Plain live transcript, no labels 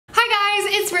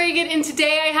it's Reagan, and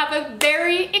today I have a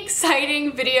very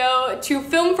exciting video to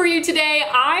film for you today.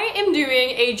 I am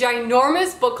doing a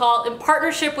ginormous book haul in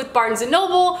partnership with Barnes &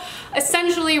 Noble.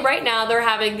 Essentially, right now they're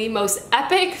having the most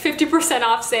epic 50%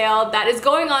 off sale that is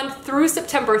going on through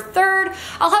September 3rd.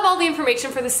 I'll have all the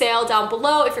information for the sale down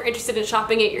below if you're interested in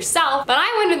shopping it yourself. But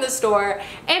I went in the store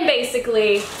and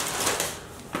basically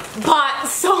bought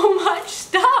so much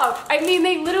stuff. I mean,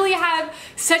 they literally have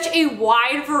such a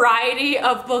wide variety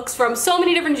of books from so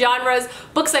many different genres,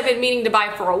 books I've been meaning to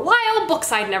buy for a while,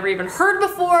 books I'd never even heard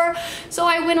before. So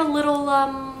I went a little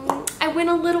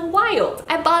wild.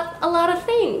 I bought a lot of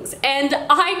things and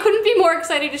I couldn't be more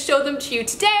excited to show them to you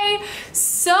today.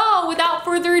 So without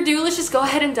further ado, let's just go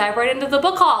ahead and dive right into the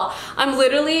book haul. I'm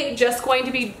literally just going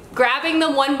to be grabbing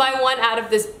them one by one out of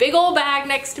this big old bag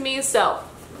next to me, so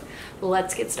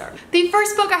let's get started. The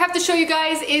first book I have to show you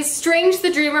guys is Strange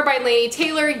the Dreamer by Laini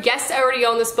Taylor. Yes, I already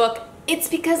own this book. It's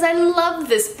because I love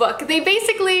this book. They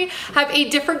basically have a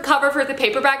different cover for the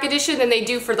paperback edition than they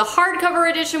do for the hardcover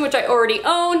edition, which I already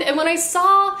owned. And when I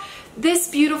saw this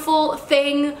beautiful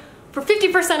thing for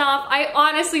 50% off, I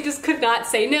honestly just could not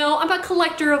say no. I'm a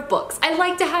collector of books. I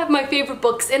like to have my favorite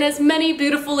books in as many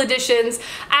beautiful editions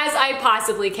as I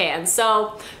possibly can.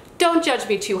 So don't judge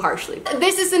me too harshly.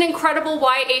 This is an incredible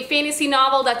YA fantasy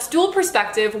novel that's dual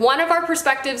perspective. One of our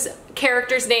perspectives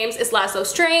characters' names is Laszlo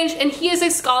Strange, and he is a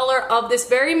scholar of this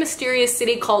very mysterious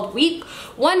city called Weep.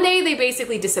 One day they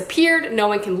basically disappeared, no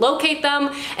one can locate them,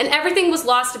 and everything was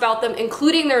lost about them,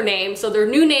 including their name, so their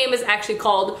new name is actually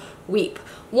called Weep.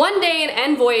 One day, an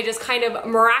envoy just kind of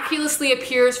miraculously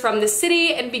appears from the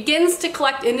city and begins to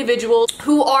collect individuals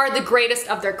who are the greatest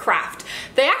of their craft.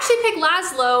 They actually pick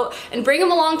Laszlo and bring him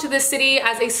along to the city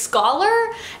as a scholar,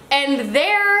 and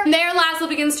there Laszlo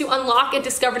begins to unlock and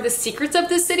discover the secrets of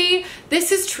the city.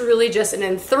 This is truly just an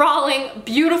enthralling,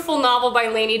 beautiful novel by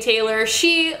Laini Taylor.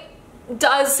 She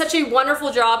does such a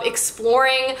wonderful job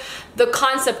exploring the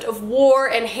concept of war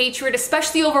and hatred,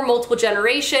 especially over multiple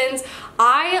generations.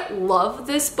 I love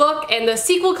this book, and the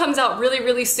sequel comes out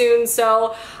really soon,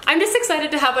 so I'm just excited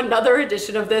to have another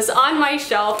edition of this on my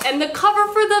shelf. And the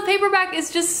cover for the paperback is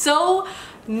just so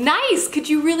nice. Could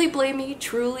you really blame me,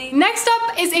 truly? Next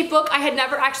up is a book I had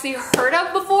never actually heard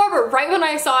of before, but right when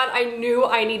I saw it, I knew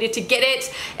I needed to get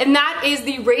it, and that is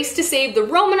The Race to Save the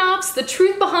Romanovs, The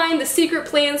Truth Behind the Secret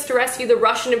Plans to Rescue the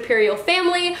Russian Imperial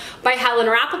Family by Helen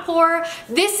Rappaport.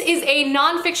 This is a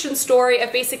nonfiction story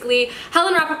of basically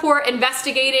Helen Rappaport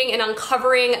investigating and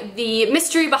uncovering the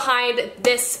mystery behind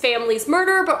this family's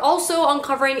murder, but also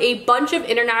uncovering a bunch of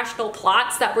international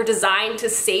plots that were designed to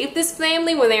save this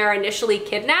family when they are initially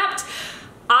kidnapped.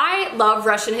 I love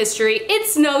Russian history.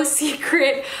 It's no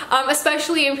secret,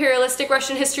 especially imperialistic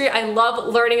Russian history. I love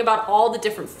learning about all the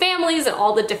different families and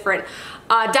all the different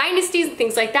dynasties and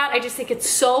things like that. I just think it's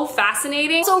so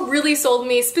fascinating. Also really sold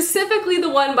me, specifically the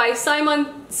one by Simon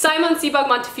Sebag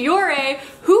Montefiore,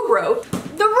 who wrote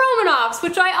The Romanovs,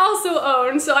 which I also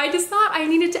own. So I just thought I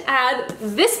needed to add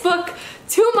this book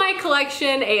to my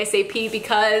collection ASAP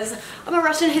because I'm a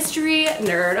Russian history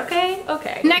nerd, okay?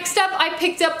 Next up, I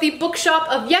picked up The Bookshop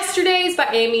of Yesterdays by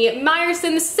Amy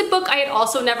Meyerson. This is a book I had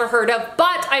also never heard of,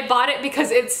 but I bought it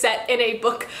because it's set in a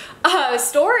book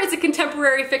store. It's a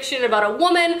contemporary fiction about a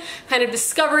woman kind of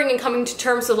discovering and coming to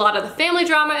terms with a lot of the family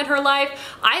drama in her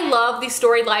life. I love the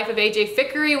storied life of A.J.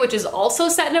 Fickery, which is also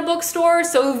set in a bookstore,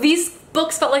 so these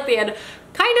books felt like they had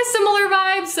kind of similar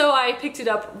vibes, so I picked it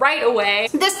up right away.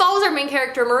 This follows our main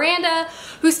character, Miranda,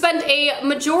 who spent a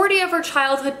majority of her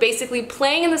childhood basically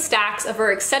playing in the stacks of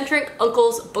her eccentric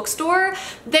uncle's bookstore.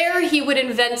 There, he would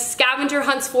invent scavenger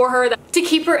hunts for her to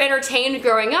keep her entertained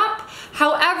growing up.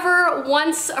 However,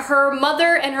 once her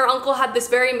mother and her uncle had this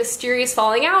very mysterious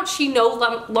falling out, she no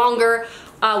longer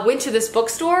went to this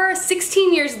bookstore.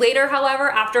 16 years later, however,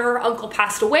 after her uncle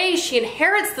passed away, she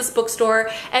inherits this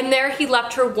bookstore, and there he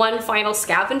left her one final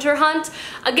scavenger hunt.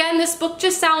 Again, this book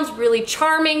just sounds really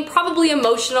charming, probably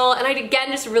emotional, and I again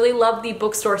just really love the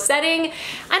bookstore setting.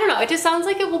 I don't know, it just sounds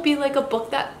like it will be like a book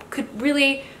that could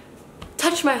really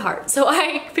touch my heart, so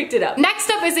I picked it up. Next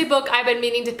up is a book I've been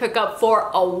meaning to pick up for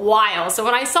a while, so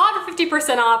when I saw it for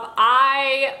 50% off,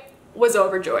 I was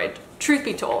overjoyed, truth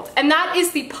be told. And that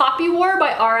is The Poppy War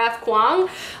by R.F. Kuang.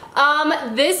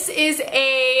 This is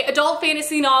a adult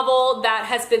fantasy novel that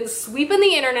has been sweeping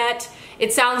the internet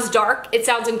It sounds dark, it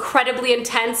sounds incredibly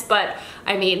intense, but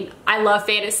I mean, I love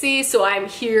fantasy, so I'm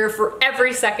here for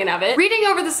every second of it. Reading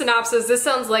over the synopsis, this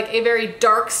sounds like a very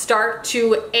dark start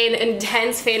to an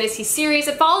intense fantasy series.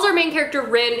 It follows our main character,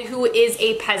 Rin, who is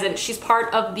a peasant. She's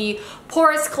part of the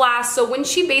poorest class, so when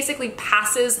she basically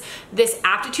passes this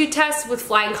aptitude test with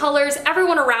flying colors,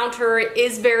 everyone around her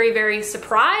is very, very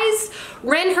surprised.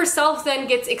 Rin herself then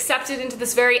gets accepted into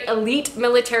this very elite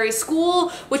military school,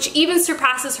 which even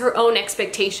surpasses her own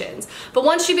expectations. But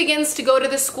once she begins to go to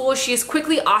the school, she is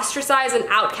quickly ostracized and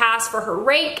outcast for her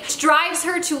rank, which drives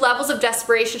her to levels of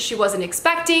desperation she wasn't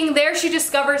expecting. There she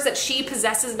discovers that she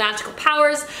possesses magical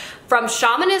powers from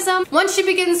shamanism. Once she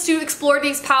begins to explore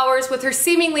these powers with her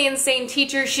seemingly insane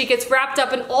teacher, she gets wrapped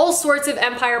up in all sorts of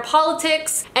empire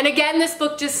politics. And again, this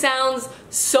book just sounds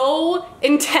so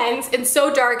intense and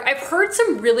so dark. I've heard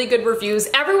some really good reviews.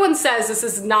 Everyone says this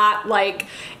is not like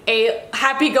a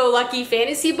happy-go-lucky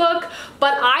fantasy book,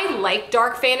 but I like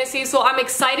dark fantasy, so I'm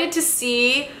excited to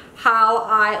see how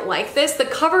I like this. The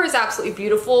cover is absolutely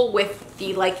beautiful with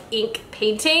the like ink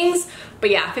paintings, but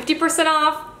yeah, 50%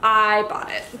 off, I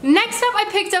bought it. Next up, I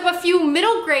picked up a few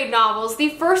middle grade novels. The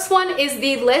first one is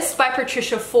The List by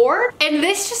Patricia Ford, and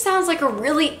this just sounds like a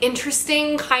really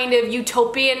interesting kind of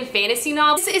utopian fantasy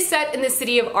novel. This is set in the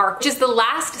city of Ark, which is the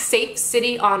last safe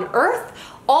city on Earth.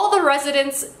 All the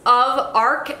residents of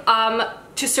Ark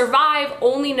to survive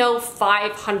only know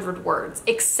 500 words,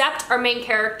 except our main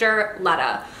character,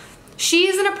 Letta. She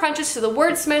is an apprentice to the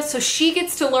wordsmith, so she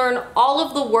gets to learn all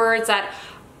of the words that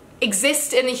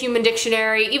exist in the human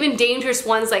dictionary, even dangerous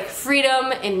ones like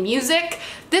freedom and music.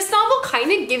 This novel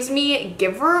kind of gives me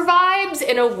Giver vibes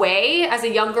in a way, as a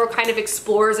young girl kind of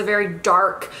explores a very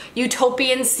dark,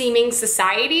 utopian seeming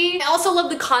society. I also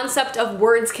love the concept of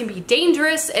words can be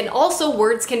dangerous and also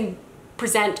words can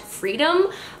present freedom.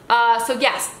 So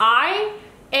yes, I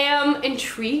am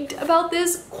intrigued about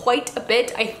this quite a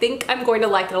bit. I think I'm going to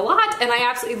like it a lot, and I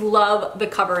absolutely love the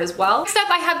cover as well. Next up,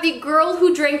 I have The Girl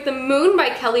Who Drank the Moon by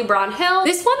Kelly Brown-Hill.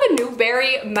 This won the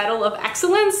Newbery Medal of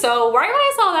Excellence, so right when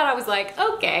I saw that, I was like,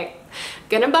 okay,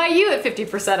 gonna buy you at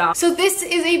 50% off. So this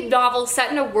is a novel set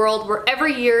in a world where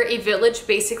every year a village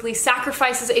basically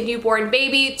sacrifices a newborn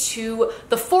baby to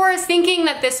the forest, thinking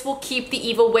that this will keep the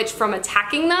evil witch from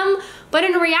attacking them. But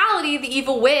in reality, the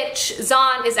evil witch,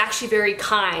 Zan, is actually very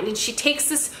kind, and she takes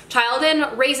this child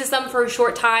in, raises them for a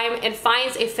short time, and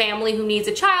finds a family who needs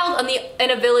a child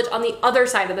in a village on the other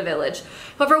side of the village.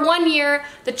 However, one year,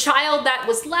 the child that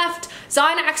was left,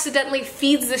 Zan accidentally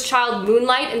feeds this child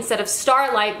moonlight instead of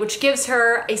starlight, which gives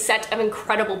her a set of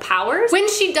incredible powers. When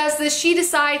she does this, she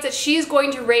decides that she is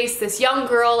going to raise this young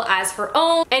girl as her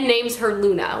own and names her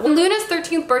Luna. When Luna's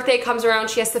 13th birthday comes around,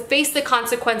 she has to face the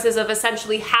consequences of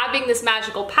essentially having this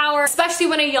magical power, especially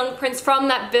when a young prince from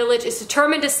that village is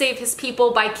determined to save his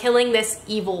people by killing this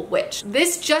evil witch.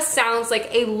 This just sounds like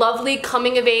a lovely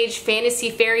coming-of-age fantasy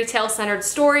fairy tale centered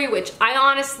story, which I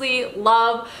honestly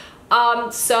love.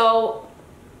 So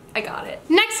I got it.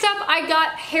 Next up, I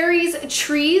got Harry's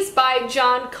Trees by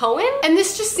John Cohen, and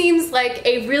this just seems like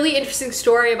a really interesting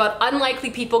story about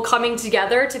unlikely people coming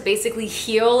together to basically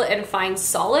heal and find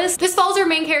solace. This follows our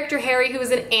main character, Harry, who is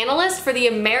an analyst for the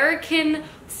American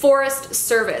Forest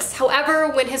Service. However,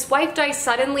 when his wife dies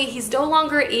suddenly, he's no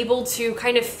longer able to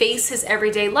kind of face his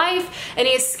everyday life, and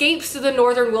he escapes to the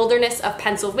northern wilderness of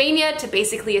Pennsylvania to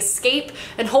basically escape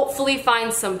and hopefully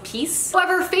find some peace.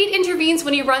 However, fate intervenes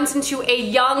when he runs into a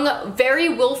young, very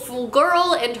willful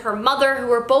girl and her mother,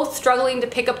 who are both struggling to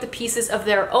pick up the pieces of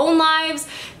their own lives.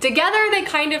 Together, they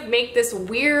kind of make this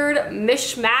weird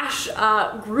mishmash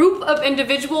group of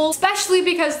individuals, especially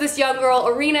because this young girl,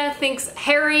 Arena, thinks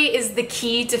Harry is the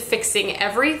key to fixing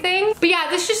everything. But yeah,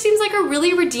 this just seems like a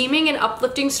really redeeming and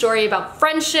uplifting story about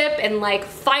friendship and like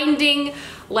finding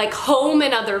like home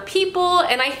in other people,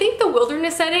 and I think the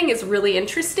wilderness setting is really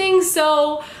interesting,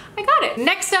 so I got it.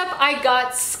 Next up, I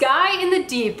got Sky in the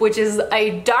Deep, which is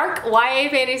a dark YA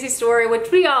fantasy story,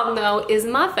 which we all know is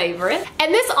my favorite.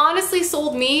 And this honestly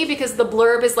sold me because the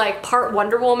blurb is like part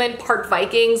Wonder Woman, part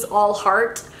Vikings, all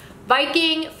heart.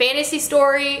 Viking, fantasy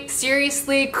story,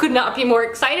 seriously, could not be more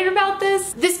excited about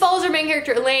this. This follows our main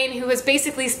character Elaine, who has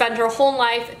basically spent her whole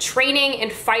life training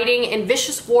and fighting in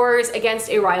vicious wars against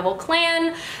a rival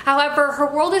clan. However,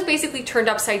 her world is basically turned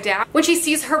upside down when she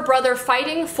sees her brother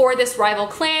fighting for this rival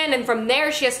clan, and from there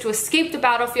she has to escape the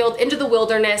battlefield into the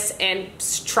wilderness and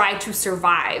try to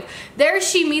survive. There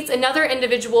she meets another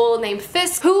individual named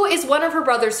Fisk, who is one of her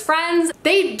brother's friends.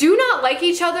 They do not like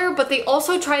each other, but they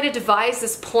also try to devise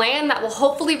this plan that will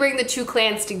hopefully bring the two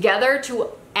clans together to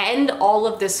end all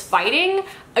of this fighting.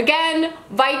 Again,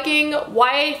 Viking,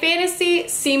 YA fantasy,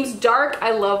 seems dark.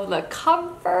 I love the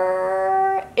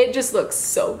cover. It just looks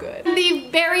so good. The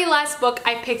very last book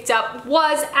I picked up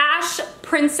was Ash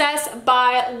Princess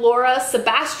by Laura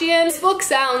Sebastian. This book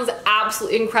sounds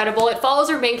absolutely incredible. It follows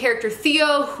our main character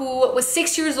Theo, who was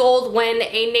 6 years old when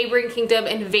a neighboring kingdom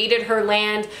invaded her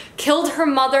land, killed her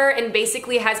mother, and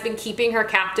basically has been keeping her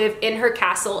captive in her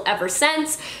castle ever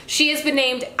since. She has been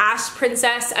named Ash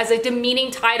Princess as a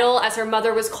demeaning title, as her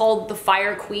mother was called the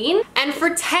Fire Queen. And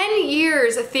for 10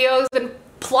 years, Theo's been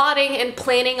plotting and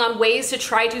planning on ways to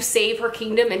try to save her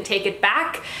kingdom and take it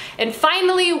back. And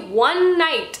finally, one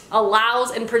night allows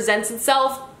and presents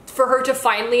itself for her to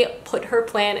finally put her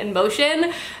plan in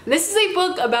motion. This is a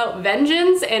book about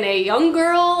vengeance and a young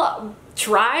girl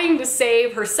trying to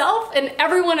save herself and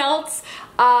everyone else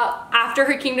after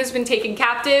her kingdom's been taken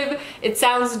captive. It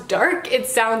sounds dark, it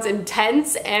sounds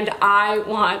intense, and I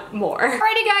want more.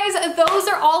 Alrighty guys, those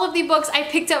are all of the books I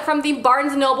picked up from the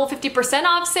Barnes & Noble 50%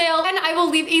 off sale, and I will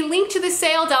leave a link to the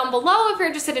sale down below if you're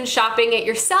interested in shopping it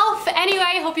yourself. Anyway,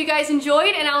 I hope you guys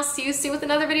enjoyed, and I'll see you soon with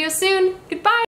another video soon. Goodbye!